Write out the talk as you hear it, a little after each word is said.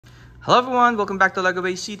Hello everyone, welcome back to Lego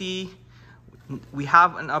Base City. We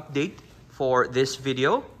have an update for this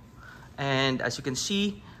video, and as you can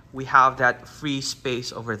see, we have that free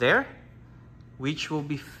space over there, which will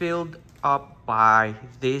be filled up by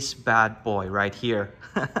this bad boy right here.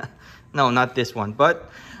 No, not this one, but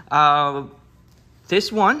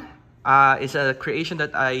this one is a creation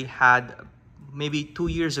that I had maybe 2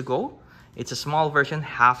 years ago. It's a small version,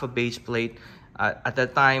 half a base plate. At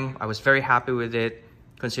that time, I was very happy with it,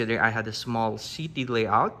 considering I had a small city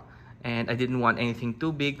layout and I didn't want anything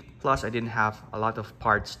too big. Plus, I didn't have a lot of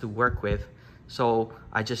parts to work with. So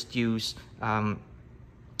I just used a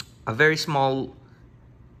very small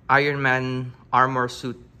Iron Man armor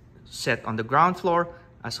suit set on the ground floor,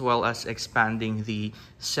 as well as expanding the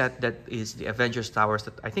set that is the Avengers Towers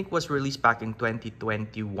that I think was released back in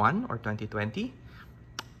 2021 or 2020.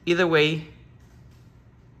 Either way,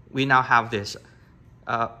 we now have this.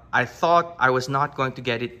 I thought I was not going to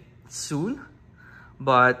get it soon,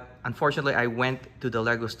 but unfortunately I went to the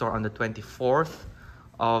Lego store on the 24th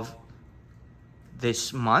of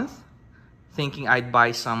this month, thinking I'd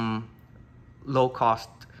buy some low-cost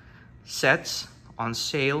sets on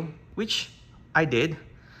sale, which I did,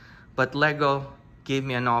 but Lego gave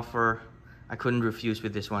me an offer I couldn't refuse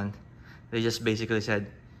with this one. They just basically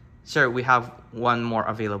said, "Sir, we have one more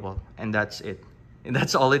available," and that's it. And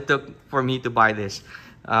that's all it took for me to buy this.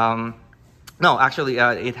 No, actually,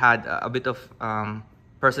 it had a bit of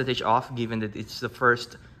percentage off, given that it's the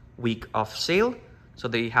first week of sale. So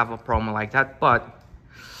they have a promo like that. But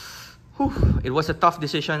it was a tough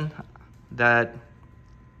decision that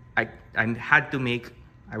I had to make.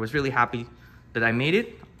 I was really happy that I made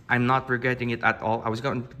it. I'm not regretting it at all. I was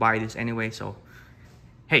going to buy this anyway. So,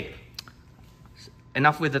 hey,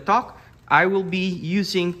 enough with the talk. I will be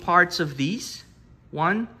using parts of these.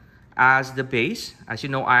 One as the base. As you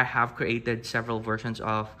know, I have created several versions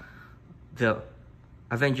of the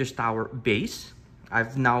Avengers Tower Base.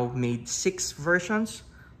 I've now made 6 versions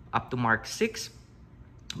up to Mark 6.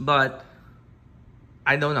 But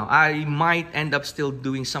I don't know. I might end up still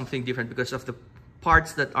doing something different because of the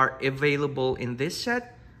parts that are available in this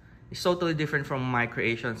set. It's totally different from my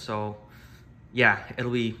creation. So yeah, it'll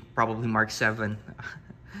be probably Mark 7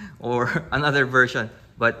 or another version.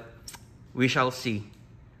 But we shall see.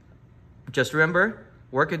 Just remember,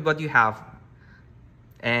 work with what you have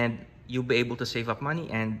and you'll be able to save up money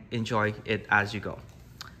and enjoy it as you go.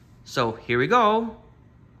 So here we go.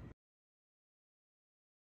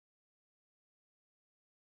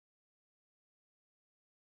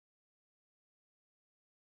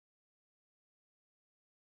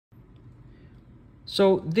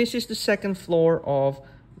 So this is the second floor of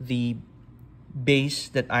the base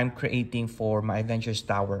that I'm creating for my Avengers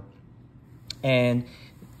Tower. And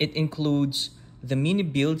it includes the mini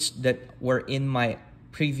builds that were in my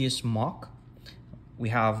previous MOC. We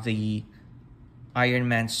have the Iron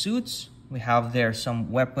Man suits. We have there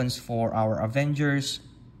some weapons for our Avengers.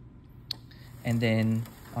 And then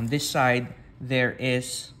on this side, there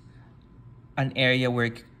is an area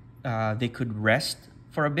where they could rest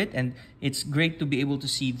for a bit. And it's great to be able to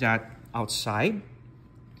see that outside.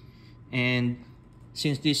 And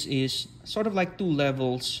since this is sort of like 2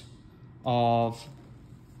 levels of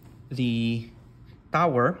the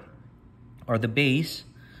tower or the base,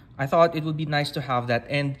 I thought it would be nice to have that.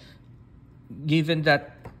 And given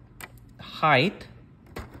that height,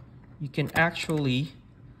 you can actually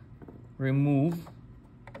remove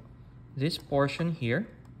this portion here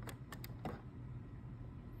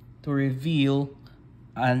to reveal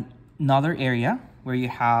another area where you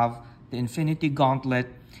have the Infinity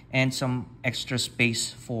Gauntlet and some extra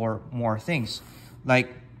space for more things.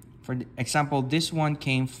 Like, for example, this one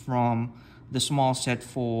came from the small set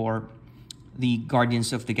for the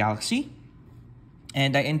Guardians of the Galaxy.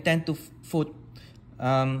 And I intend to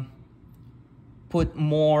put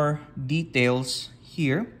more details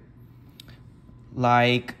here,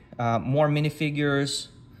 like more minifigures,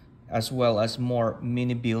 as well as more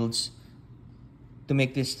mini builds to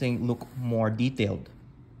make this thing look more detailed.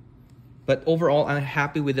 But overall, I'm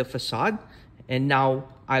happy with the facade. And now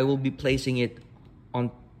I will be placing it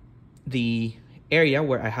on the area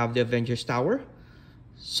where I have the Avengers Tower,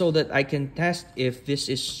 so that I can test if this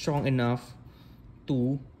is strong enough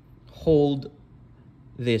to hold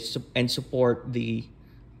this and support the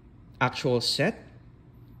actual set.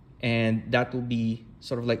 And that will be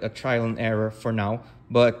sort of like a trial and error for now,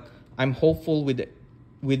 but I'm hopeful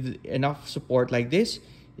with enough support like this,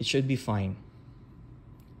 it should be fine.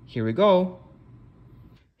 Here we go.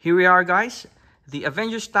 Here we are, guys. The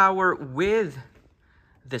Avengers Tower with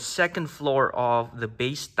the second floor of the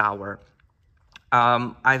base tower.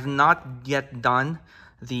 I've not yet done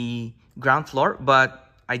the ground floor,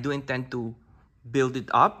 but I do intend to build it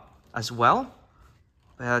up as well.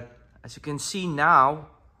 But as you can see now,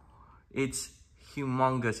 it's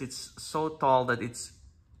humongous. It's so tall that it's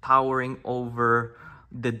towering over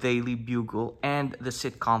the Daily Bugle and the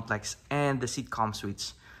SIT complex and the sitcom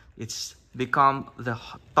suites. It's become the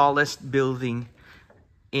tallest building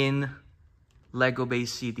in Lego Bay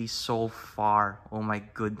City so far. Oh my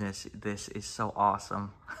goodness, this is so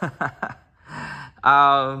awesome.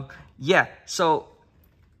 Yeah, so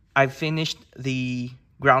I've finished the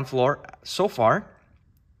ground floor so far.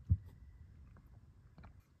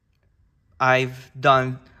 I've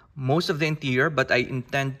done most of the interior, but I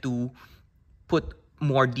intend to put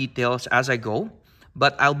more details as I go.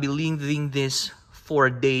 But I'll be leaving this for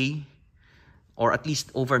a day or at least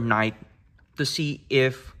overnight to see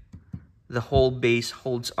if the whole base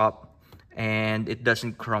holds up and it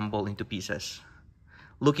doesn't crumble into pieces.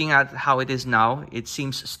 Looking at how it is now, it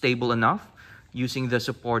seems stable enough using the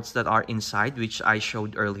supports that are inside, which I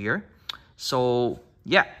showed earlier. So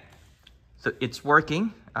yeah, so it's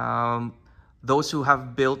working. Those who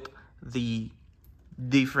have built the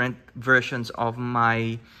different versions of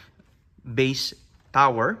my base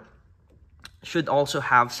tower should also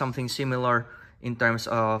have something similar in terms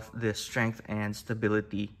of the strength and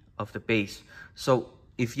stability of the base. So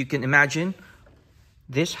if you can imagine,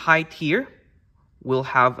 this height here will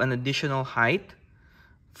have an additional height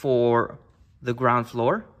for the ground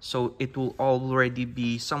floor. So it will already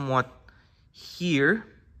be somewhat here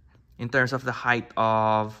in terms of the height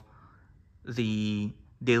of the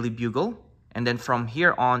Daily Bugle. And then from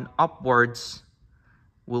here on upwards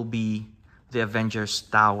will be the Avengers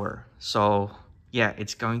Tower. So yeah,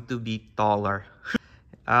 it's going to be taller.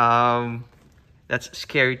 That's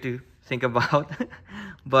scary to think about,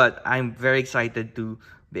 but I'm very excited to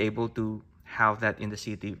be able to have that in the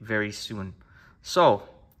city very soon. So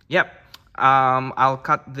yep, I'll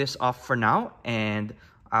cut this off for now and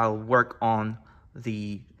I'll work on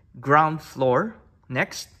the ground floor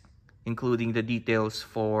next, including the details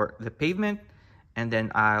for the pavement, and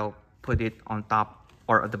then I'll put it on top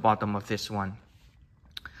or at the bottom of this one.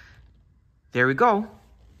 There we go.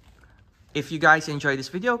 If you guys enjoyed this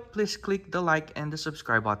video, please click the like and the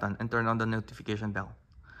subscribe button and turn on the notification bell.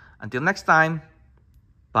 Until next time,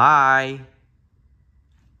 bye!